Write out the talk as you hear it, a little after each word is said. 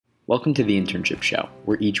Welcome to the Internship Show,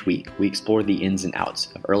 where each week we explore the ins and outs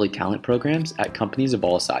of early talent programs at companies of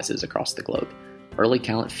all sizes across the globe. Early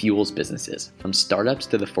talent fuels businesses, from startups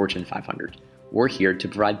to the Fortune 500. We're here to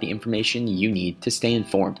provide the information you need to stay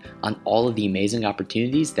informed on all of the amazing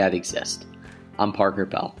opportunities that exist. I'm Parker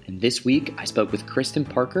Bell, and this week I spoke with Kristen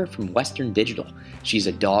Parker from Western Digital. She's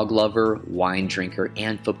a dog lover, wine drinker,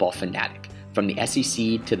 and football fanatic. From the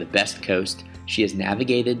SEC to the Best Coast, she has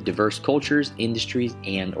navigated diverse cultures, industries,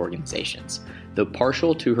 and organizations. Though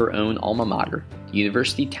partial to her own alma mater,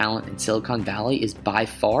 university talent in Silicon Valley is by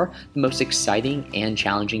far the most exciting and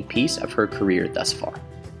challenging piece of her career thus far.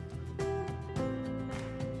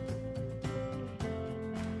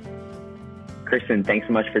 Kristen, thanks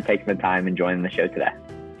so much for taking the time and joining the show today.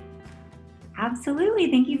 Absolutely.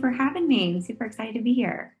 Thank you for having me. I'm super excited to be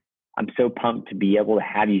here. I'm so pumped to be able to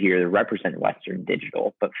have you here to represent Western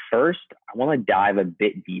Digital. But first, I want to dive a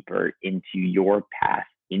bit deeper into your path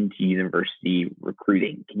into university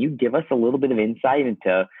recruiting. Can you give us a little bit of insight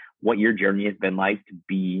into what your journey has been like to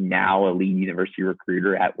be now a lead university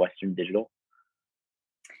recruiter at Western Digital?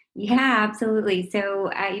 Yeah, absolutely. So,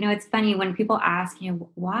 it's funny when people ask,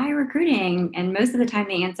 why recruiting? And most of the time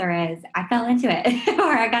the answer is, I fell into it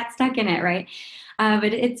or I got stuck in it, right?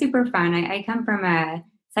 But it's super fun. I come from a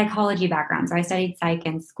psychology background. So I studied psych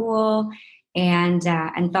in school and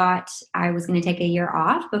thought I was going to take a year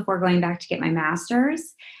off before going back to get my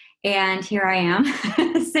master's. And here I am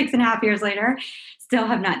 6.5 years later, still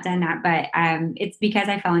have not done that. But it's because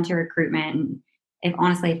I fell into recruitment. And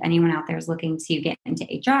if anyone out there is looking to get into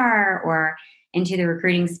HR or into the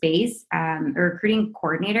recruiting space, a recruiting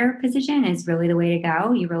coordinator position is really the way to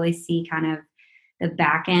go. You really see kind of the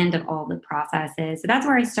back end of all the processes. So that's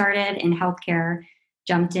where I started in healthcare.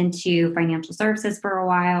 Jumped into financial services for a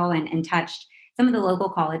while and touched some of the local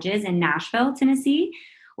colleges in Nashville, Tennessee,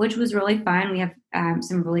 which was really fun. We have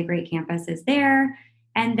some really great campuses there.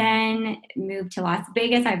 And then moved to Las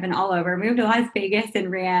Vegas. I've been all over. Moved to Las Vegas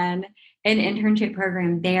and ran an internship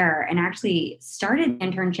program there and actually started an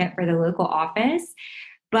internship for the local office.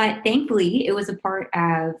 But thankfully, it was a part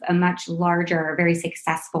of a much larger, very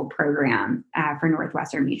successful program for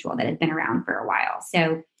Northwestern Mutual that had been around for a while.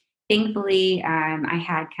 So thankfully, I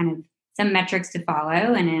had kind of some metrics to follow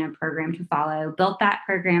and then a program to follow, built that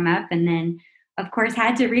program up, and then, of course,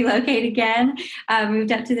 had to relocate again,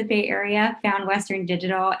 moved up to the Bay Area, found Western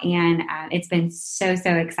Digital, and it's been so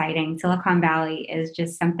exciting. Silicon Valley is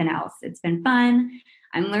just something else. It's been fun.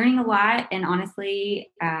 I'm learning a lot, and honestly,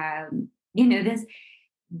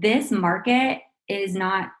 this market is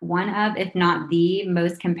not one of, if not the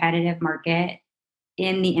most competitive market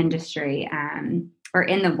in the industry. Or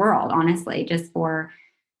in the world, honestly, just for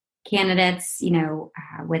candidates,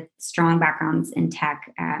 with strong backgrounds in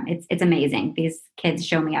tech. It's amazing. These kids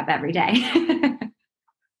show me up every day.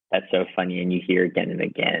 That's so funny. And you hear again and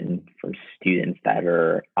again from students that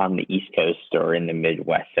are on the East Coast or in the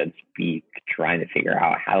Midwest, so to speak, trying to figure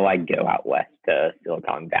out how do I go out west to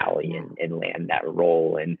Silicon Valley and land that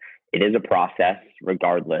role. And it is a process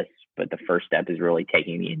regardless, but the first step is really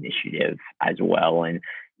taking the initiative as well and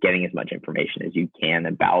getting as much information as you can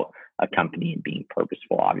about a company and being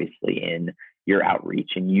purposeful, obviously, in your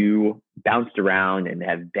outreach. And you bounced around and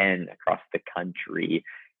have been across the country.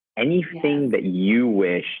 Anything that you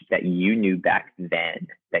wish that you knew back then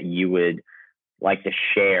that you would like to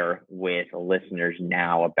share with listeners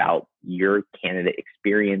now about your candidate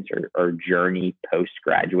experience or journey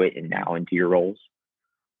post-graduate and now into your roles?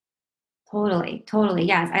 Totally.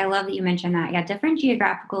 Yes. I love that you mentioned that. Yeah. Different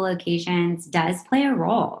geographical locations does play a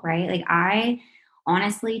role, right? Like I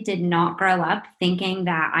honestly did not grow up thinking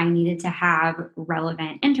that I needed to have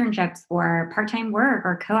relevant internships or part-time work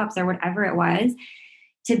or co-ops or whatever it was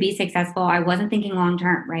to be successful. I wasn't thinking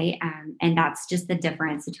long-term, right? And that's just the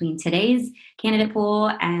difference between today's candidate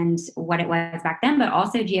pool and what it was back then, but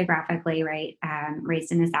also geographically, right?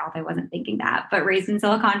 Raised in the South, I wasn't thinking that, but raised in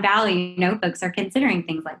Silicon Valley, folks are considering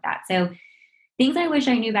things like that. So things I wish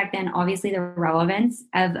I knew back then, obviously the relevance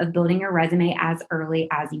of building your resume as early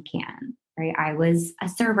as you can, right? I was a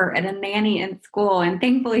server and a nanny in school, and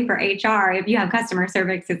thankfully for HR, if you have customer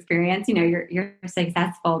service experience, you're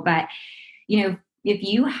successful. But, if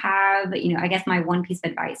you have, I guess my one piece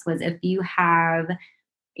of advice was if you have,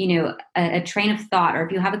 a train of thought, or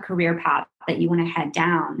if you have a career path that you want to head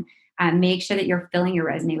down, make sure that you're filling your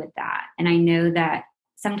resume with that. And I know that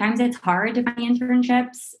sometimes it's hard to find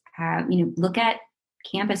internships. Look at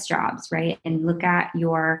campus jobs, right? And look at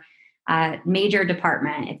your major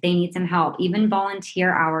department if they need some help. Even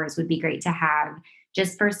volunteer hours would be great to have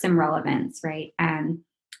just for some relevance, right?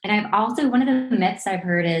 And I've also, one of the myths I've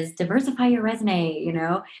heard is diversify your resume,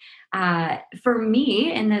 for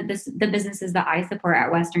me and the businesses that I support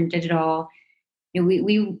at Western Digital,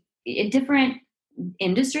 we in different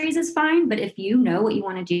industries is fine, but if you know what you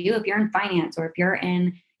want to do, if you're in finance or if you're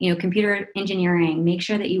in, computer engineering, make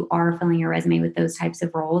sure that you are filling your resume with those types of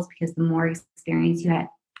roles, because the more experience you have,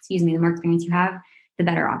 the more experience you have, the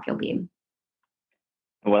better off you'll be.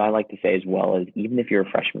 What I like to say as well is, even if you're a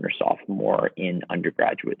freshman or sophomore in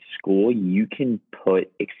undergraduate school, you can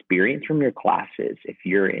put experience from your classes. If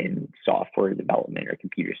you're in software development or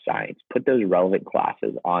computer science, put those relevant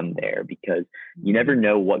classes on there, because you never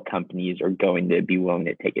know what companies are going to be willing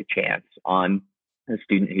to take a chance on a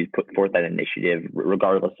student who's put forth that initiative,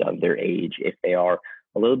 regardless of their age, if they are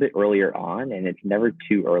a little bit earlier on. And it's never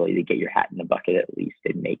too early to get your hat in the bucket, at least,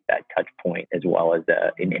 and make that touch point as well as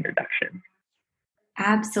an introduction.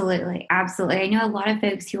 Absolutely. Absolutely. I know a lot of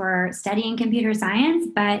folks who are studying computer science,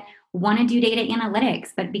 but want to do data analytics.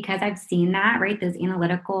 But because I've seen that, right, those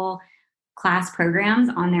analytical class programs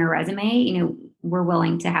on their resume, we're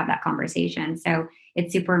willing to have that conversation. So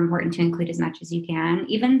it's super important to include as much as you can.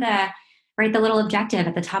 Even the little objective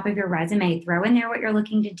at the top of your resume, throw in there what you're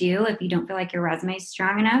looking to do if you don't feel like your resume is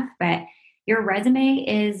strong enough. But your resume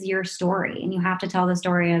is your story, and you have to tell the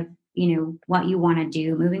story of, what you want to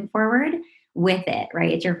do moving forward with it,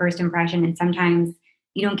 right? It's your first impression. And sometimes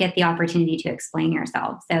you don't get the opportunity to explain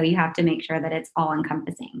yourself. So you have to make sure that it's all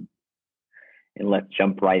encompassing. And let's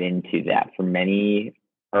jump right into that. For many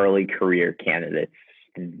early career candidates,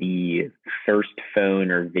 the first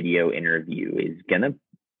phone or video interview is going to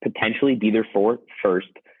potentially be their first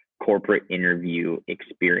corporate interview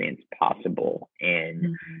experience possible.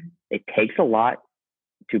 And it takes a lot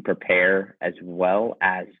to prepare, as well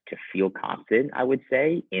as to feel confident, I would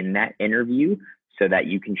say, in that interview, so that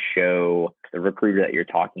you can show the recruiter that you're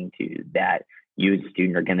talking to that you as a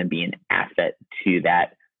student are going to be an asset to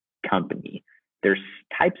that company. There's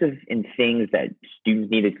types of and things that students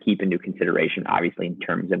need to keep into consideration, obviously, in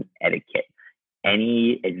terms of etiquette.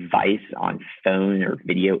 Any advice on phone or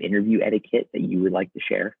video interview etiquette that you would like to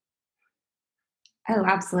share? Oh,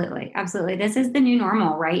 absolutely. Absolutely. This is the new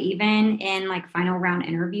normal, right? Even in like final round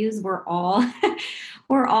interviews, we're all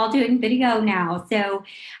we're all doing video now. So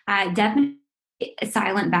definitely a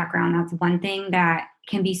silent background. That's one thing that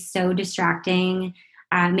can be so distracting.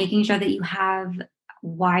 Making sure that you have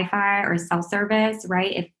Wi-Fi or cell service,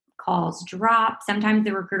 right? If calls drop, sometimes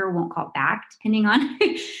the recruiter won't call back, depending on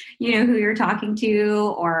who you're talking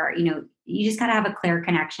to, or you just got to have a clear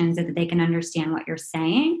connection so that they can understand what you're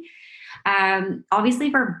saying.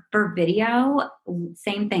 Obviously for video,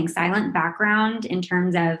 same thing, silent background, in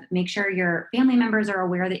terms of make sure your family members are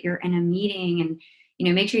aware that you're in a meeting, and,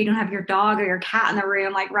 make sure you don't have your dog or your cat in the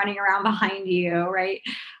room, like running around behind you. Right.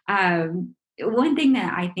 One thing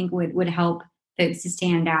that I think would help folks to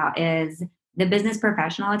stand out is the business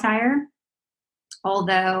professional attire.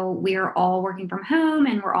 Although we're all working from home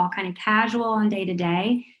and we're all kind of casual on day to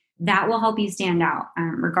day, that will help you stand out,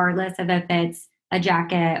 regardless of if it's a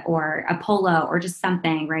jacket or a polo or just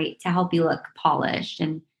something, right, to help you look polished,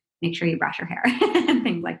 and make sure you brush your hair and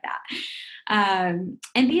things like that.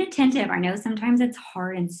 And be attentive. I know sometimes it's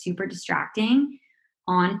hard and super distracting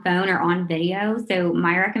on phone or on video. So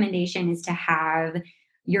my recommendation is to have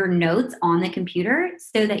your notes on the computer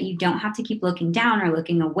so that you don't have to keep looking down or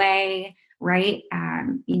looking away, right?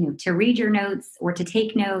 To read your notes or to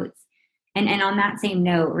take notes. And on that same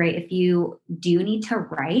note, right, if you do need to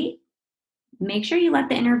write, make sure you let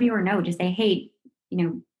the interviewer know. Just say, hey,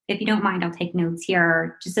 if you don't mind, I'll take notes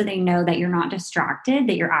here, just so they know that you're not distracted,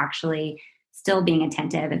 that you're actually still being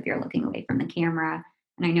attentive if you're looking away from the camera.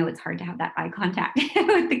 And I know it's hard to have that eye contact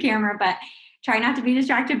with the camera, but try not to be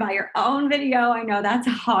distracted by your own video. I know that's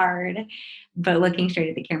hard, but looking straight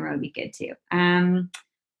at the camera would be good too.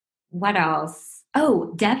 What else?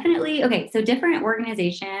 Oh, definitely. Okay. So different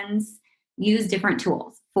organizations use different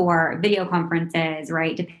tools for video conferences,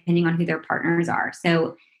 right? Depending on who their partners are.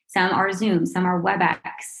 So some are Zoom, some are WebEx,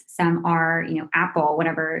 some are, Apple,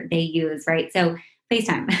 whatever they use, right? So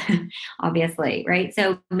FaceTime, obviously, right?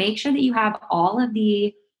 So make sure that you have all of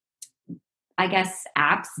the,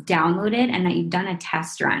 apps downloaded, and that you've done a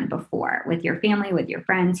test run before with your family, with your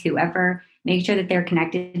friends, whoever. Make sure that they're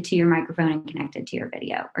connected to your microphone and connected to your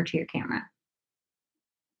video or to your camera.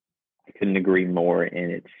 I couldn't agree more.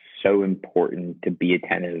 And it's so important to be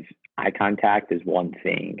attentive. Eye contact is one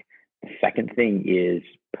thing. The second thing is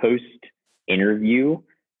post interview,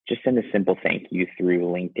 just send a simple thank you through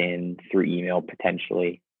LinkedIn, through email,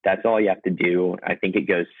 potentially. That's all you have to do. I think it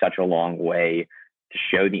goes such a long way to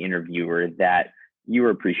show the interviewer that you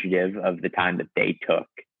were appreciative of the time that they took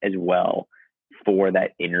as well for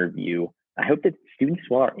that interview. I hope that students,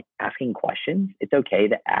 while are asking questions, it's okay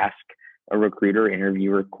to ask a recruiter,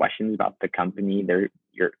 interviewer questions about the company.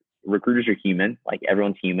 Your recruiters are human, like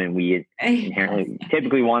everyone's human. We inherently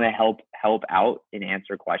typically want to help out and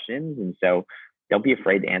answer questions. And so don't be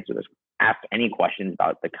afraid to answer this. Ask any questions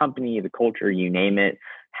about the company, the culture, you name it,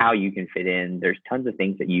 how you can fit in. There's tons of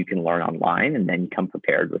things that you can learn online, and then come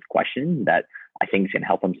prepared with questions that I think can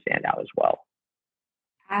help them stand out as well.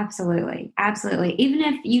 Absolutely. Absolutely. Even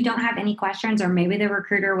if you don't have any questions, or maybe the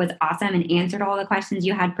recruiter was awesome and answered all the questions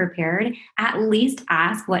you had prepared, at least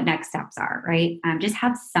ask what next steps are, right? Just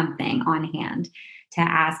have something on hand to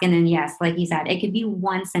ask. And then, yes, like you said, it could be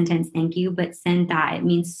one sentence, thank you, but send that. It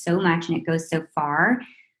means so much and it goes so far.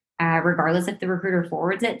 Regardless if the recruiter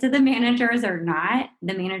forwards it to the managers or not,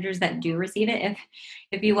 the managers that do receive it,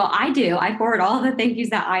 if you will, I forward all the thank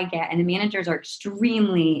yous that I get, and the managers are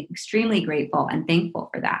extremely, extremely grateful and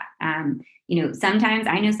thankful for that. Sometimes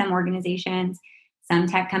I know some organizations, some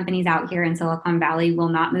tech companies out here in Silicon Valley will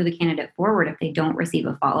not move a candidate forward if they don't receive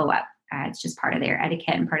a follow-up. It's just part of their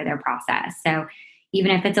etiquette and part of their process. So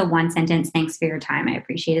even if it's a one sentence, thanks for your time, I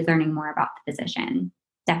appreciated learning more about the position,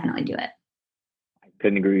 definitely do it.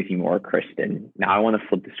 Couldn't agree with you more, Kristen. Now I want to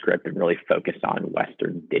flip the script and really focus on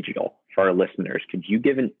Western Digital. For our listeners, could you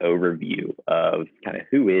give an overview of kind of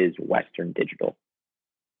who is Western Digital?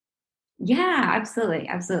 Yeah, absolutely.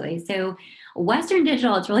 Absolutely. So Western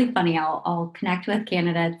Digital, it's really funny. I'll connect with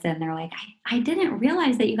candidates and they're like, I didn't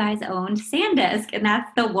realize that you guys owned SanDisk. And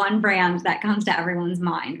that's the one brand that comes to everyone's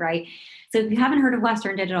mind, right? So if you haven't heard of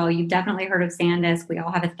Western Digital, you've definitely heard of SanDisk. We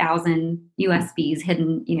all have 1,000 USBs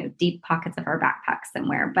hidden, deep pockets of our backpacks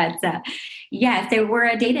somewhere. But yeah, so we're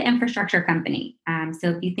a data infrastructure company.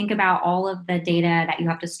 So if you think about all of the data that you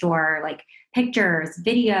have to store, like pictures,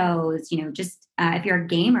 videos, just if you're a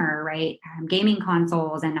gamer, right? Gaming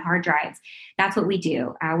consoles and hard drives, that's what we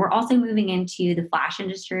do. We're also moving into the flash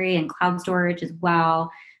industry and cloud storage as well.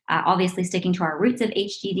 Obviously sticking to our roots of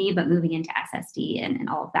HDD, but moving into SSD and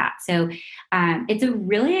all of that. So it's a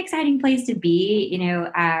really exciting place to be.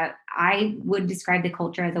 I would describe the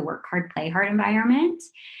culture as a work hard, play hard environment.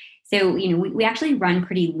 So, we actually run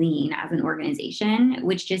pretty lean as an organization,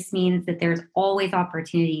 which just means that there's always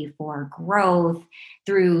opportunity for growth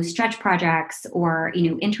through stretch projects or,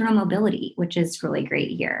 internal mobility, which is really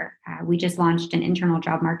great here. We just launched an internal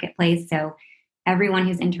job marketplace. So everyone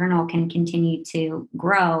who's internal can continue to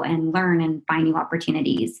grow and learn and find new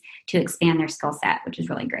opportunities to expand their skill set, which is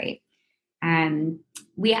really great. It's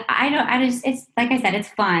like I said, it's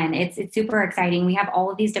fun. It's super exciting. We have all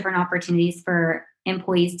of these different opportunities for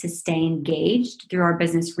employees to stay engaged through our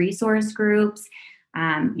business resource groups.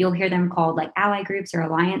 You'll hear them called like ally groups or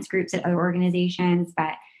alliance groups at other organizations,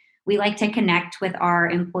 but we like to connect with our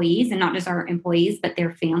employees, and not just our employees, but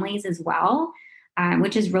their families as well,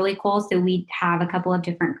 which is really cool. So we have a couple of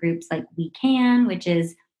different groups like We Can, which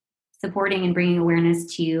is supporting and bringing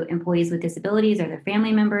awareness to employees with disabilities or their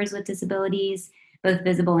family members with disabilities, both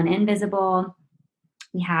visible and invisible.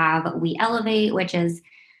 We have We Elevate, which is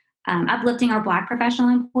uplifting our Black professional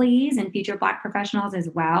employees and future Black professionals as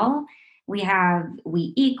well. We have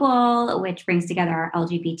We Equal, which brings together our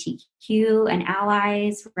LGBTQ and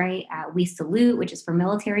allies, right? We Salute, which is for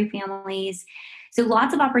military families. So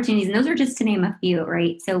lots of opportunities, and those are just to name a few,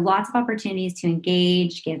 right? So lots of opportunities to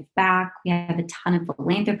engage, give back. We have a ton of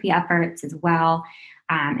philanthropy efforts as well,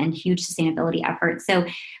 and huge sustainability efforts. So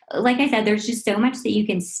like I said, there's just so much that you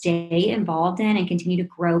can stay involved in and continue to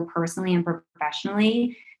grow personally and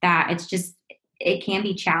professionally, that it can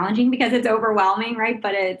be challenging because it's overwhelming, right?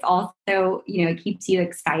 But it's also, it keeps you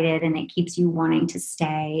excited and it keeps you wanting to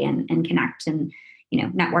stay and connect and,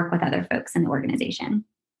 network with other folks in the organization.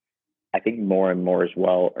 I think more and more as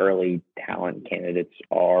well, early talent candidates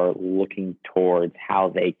are looking towards how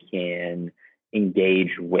they can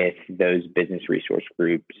engage with those business resource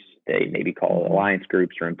groups. They maybe call alliance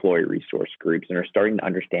groups or employee resource groups, and are starting to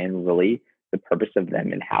understand really the purpose of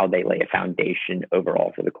them and how they lay a foundation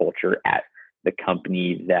overall for the culture at the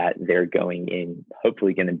company that they're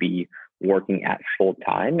hopefully going to be working at full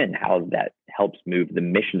time, and how that helps move the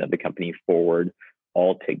mission of the company forward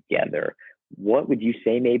altogether. What would you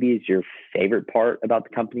say maybe is your favorite part about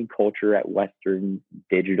the company culture at Western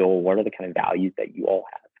Digital? What are the kind of values that you all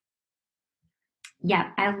have?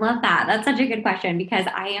 Yeah, I love that. That's such a good question, because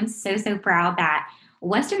I am so, so proud that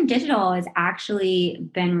Western Digital has actually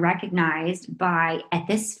been recognized by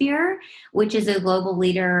Ethisphere, which is a global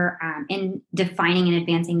leader in defining and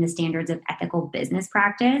advancing the standards of ethical business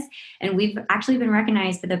practice. And we've actually been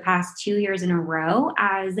recognized for the past 2 years in a row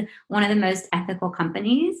as one of the most ethical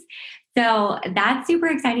companies. So that's super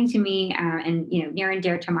exciting to me, and near and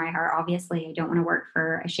dear to my heart. Obviously, I don't want to work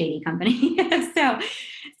for a shady company, so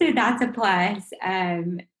that's a plus.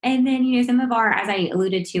 And then some of our, as I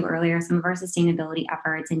alluded to earlier, some of our sustainability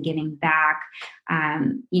efforts and giving back.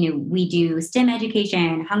 We do STEM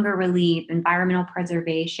education, hunger relief, environmental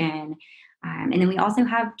preservation, and then we also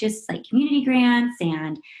have just like community grants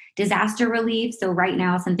and disaster relief. So right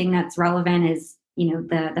now, something that's relevant is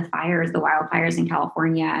the fires, the wildfires in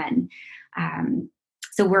California. And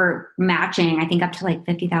so we're matching, I think, up to like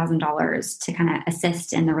 $50,000 to kind of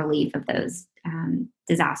assist in the relief of those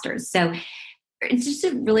disasters. So it's just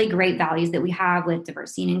a really great values that we have with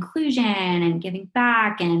diversity and inclusion and giving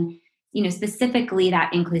back, and specifically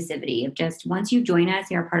that inclusivity of just once you join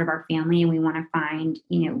us, you're a part of our family, and we want to find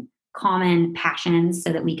common passions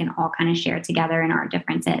so that we can all kind of share together in our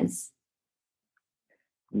differences.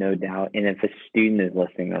 No doubt. And if a student is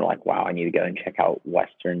listening, they're like, wow, I need to go and check out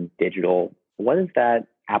Western Digital. What does that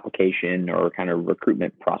application or kind of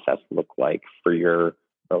recruitment process look like for your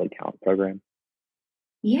early talent program?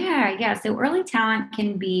 Yeah. So early talent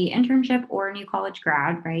can be internship or new college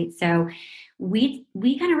grad, right? So we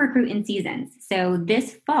kind of recruit in seasons. So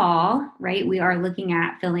this fall, right, we are looking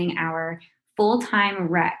at filling our full-time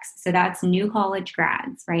recs. So that's new college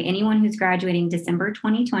grads, right? Anyone who's graduating December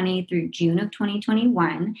 2020 through June of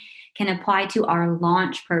 2021 can apply to our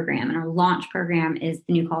launch program. And our launch program is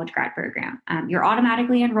the new college grad program. You're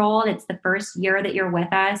automatically enrolled. It's the first year that you're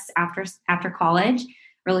with us after college,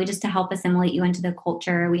 really just to help assimilate you into the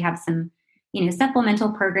culture. We have some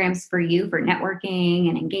supplemental programs for you for networking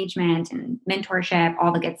and engagement and mentorship,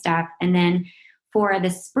 all the good stuff. And then for the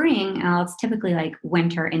spring, it's typically like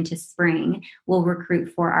winter into spring, we'll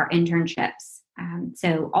recruit for our internships.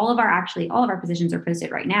 So all of our positions are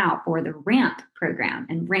posted right now for the RAMP program,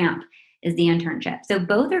 and RAMP is the internship. So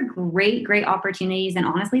both are great opportunities, and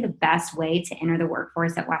honestly the best way to enter the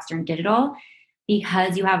workforce at Western Digital,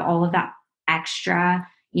 because you have all of that extra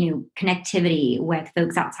connectivity with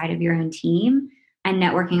folks outside of your own team and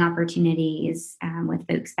networking opportunities with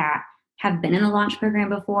folks that have been in the launch program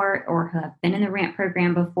before or who have been in the RAMP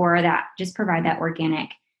program before, that just provide that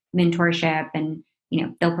organic mentorship, and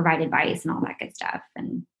they'll provide advice and all that good stuff.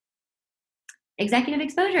 And executive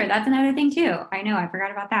exposure, that's another thing too. I know I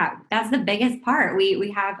forgot about that. That's the biggest part.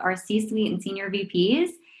 We have our C-suite and senior VPs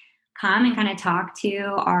come and kind of talk to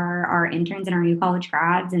our interns and our new college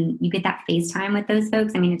grads, and you get that FaceTime with those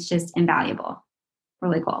folks. I mean, it's just invaluable.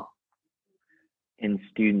 Really cool. And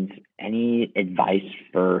students, any advice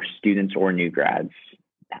for students or new grads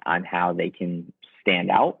on how they can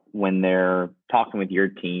stand out when they're talking with your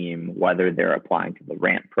team, whether they're applying to the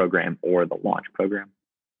RAMP program or the launch program?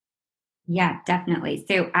 Yeah, definitely.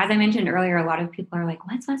 So as I mentioned earlier, a lot of people are like,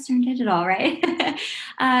 what's Western Digital, right?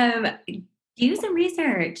 Do some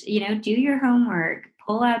research, do your homework,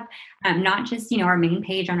 pull up not just, our main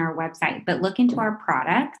page on our website, but look into our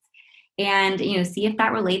products and, see if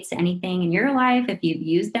that relates to anything in your life, if you've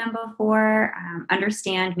used them before,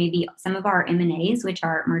 understand maybe some of our M&As, which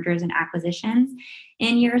are mergers and acquisitions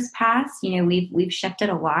in years past. We've shifted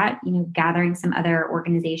a lot, gathering some other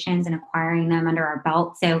organizations and acquiring them under our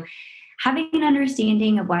belt. So having an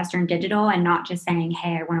understanding of Western Digital and not just saying,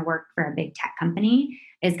 hey, I want to work for a big tech company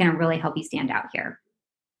is going to really help you stand out here.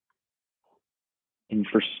 And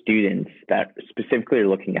for students that specifically are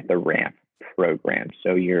looking at the RAMP program,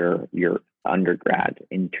 so your undergrad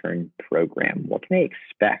intern program, what can they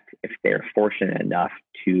expect if they're fortunate enough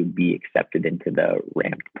to be accepted into the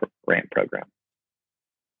RAMP program?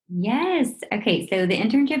 Yes. Okay. So the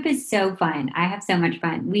internship is so fun. I have so much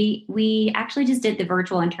fun. We actually just did the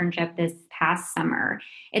virtual internship this past summer.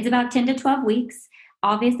 It's about 10 to 12 weeks.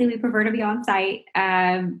 Obviously, we prefer to be on site,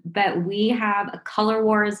 but we have a color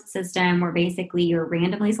wars system where basically you're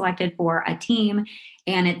randomly selected for a team,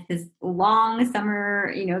 and it's this long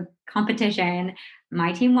summer, competition.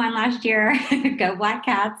 My team won last year. Go Black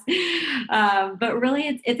Cats! But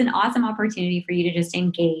really, it's an awesome opportunity for you to just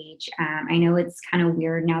engage. I know it's kind of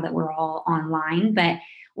weird now that we're all online, but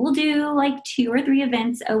we'll do like 2 or 3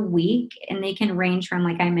 events a week, and they can range from,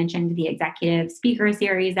 like I mentioned, the executive speaker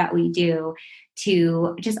series that we do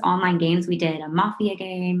to just online games. We did a Mafia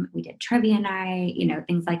game, we did trivia night,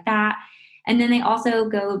 things like that. And then they also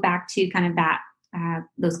go back to kind of that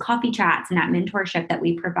those coffee chats and that mentorship that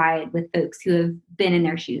we provide with folks who have been in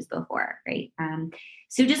their shoes before, right?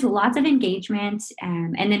 So just lots of engagement.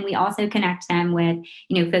 And then we also connect them with,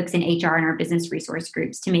 folks in HR and our business resource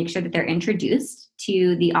groups to make sure that they're introduced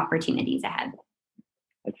to the opportunities ahead.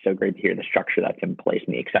 It's so great to hear the structure that's in place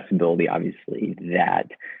and the accessibility, obviously,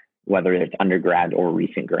 that whether it's undergrad or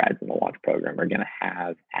recent grads in the launch program are going to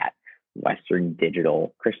have at Western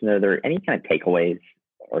Digital. Kristen, are there any kind of takeaways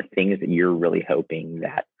or things that you're really hoping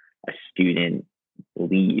that a student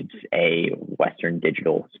leaves a Western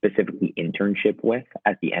Digital, specifically internship, with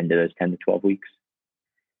at the end of those 10 to 12 weeks?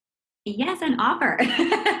 Yes, an offer.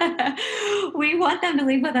 We want them to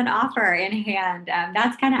leave with an offer in hand.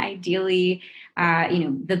 That's kind of ideally,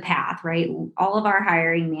 the path, right? All of our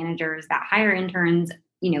hiring managers that hire interns,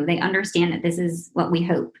 they understand that this is what we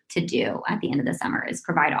hope to do at the end of the summer, is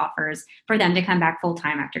provide offers for them to come back full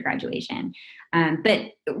time after graduation.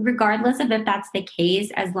 But regardless of if that's the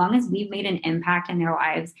case, as long as we've made an impact in their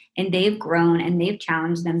lives and they've grown and they've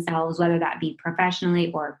challenged themselves, whether that be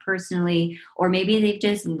professionally or personally, or maybe they've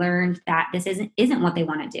just learned that this isn't what they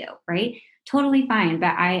want to do, right? Totally fine.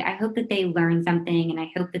 But I hope that they learn something, and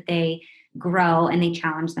I hope that they grow and they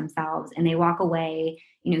challenge themselves and they walk away,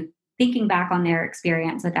 thinking back on their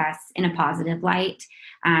experience with us in a positive light,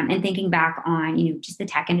 and thinking back on, just the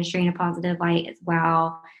tech industry in a positive light as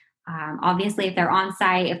well. Obviously, if they're on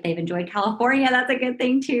site, if they've enjoyed California, that's a good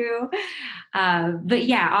thing too. But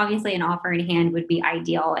yeah, obviously an offer in hand would be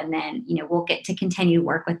ideal. And then, we'll get to continue to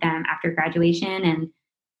work with them after graduation, and,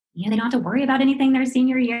 they don't have to worry about anything their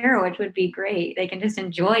senior year, which would be great. They can just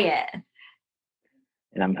enjoy it.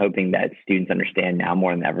 And I'm hoping that students understand now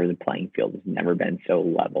more than ever, the playing field has never been so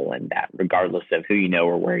level, and that regardless of who you know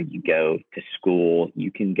or where you go to school,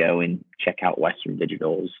 you can go and check out Western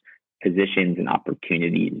Digital's positions and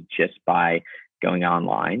opportunities just by going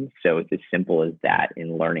online. So it's as simple as that,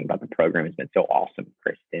 in learning about the program has been so awesome.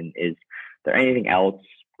 Kristen, is there anything else,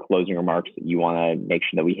 closing remarks, that you want to make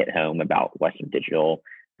sure that we hit home about Western Digital,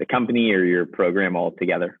 the company, or your program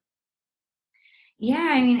altogether?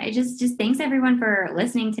 Yeah, I just thanks everyone for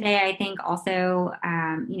listening today. I think also,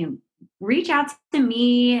 reach out to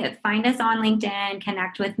me, find us on LinkedIn,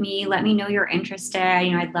 connect with me, let me know you're interested.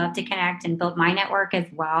 I'd love to connect and build my network as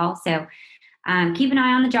well. So keep an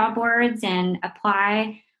eye on the job boards and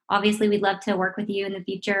apply. Obviously, we'd love to work with you in the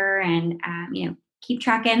future, and, keep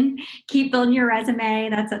tracking, keep building your resume.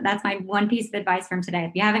 That's my one piece of advice from today.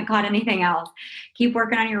 If you haven't caught anything else, keep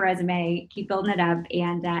working on your resume, keep building it up,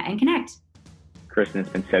 and connect. Kristen, it's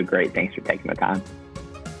been so great. Thanks for taking the time.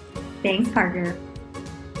 Thanks, Parker.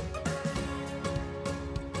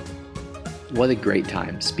 What a great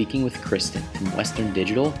time speaking with Kristen from Western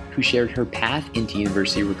Digital, who shared her path into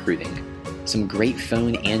university recruiting, some great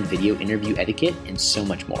phone and video interview etiquette, and so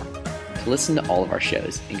much more. To listen to all of our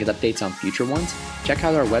shows and get updates on future ones, check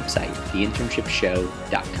out our website,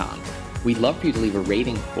 theinternshipshow.com. We'd love for you to leave a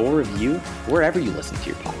rating or review wherever you listen to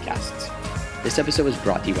your podcasts. This episode was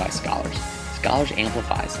brought to you by Scholars. Scholars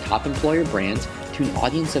amplifies top employer brands to an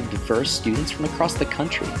audience of diverse students from across the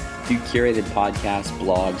country through curated podcasts,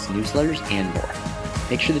 blogs, newsletters, and more.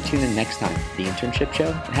 Make sure to tune in next time to The Internship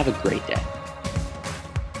Show, and have a great day.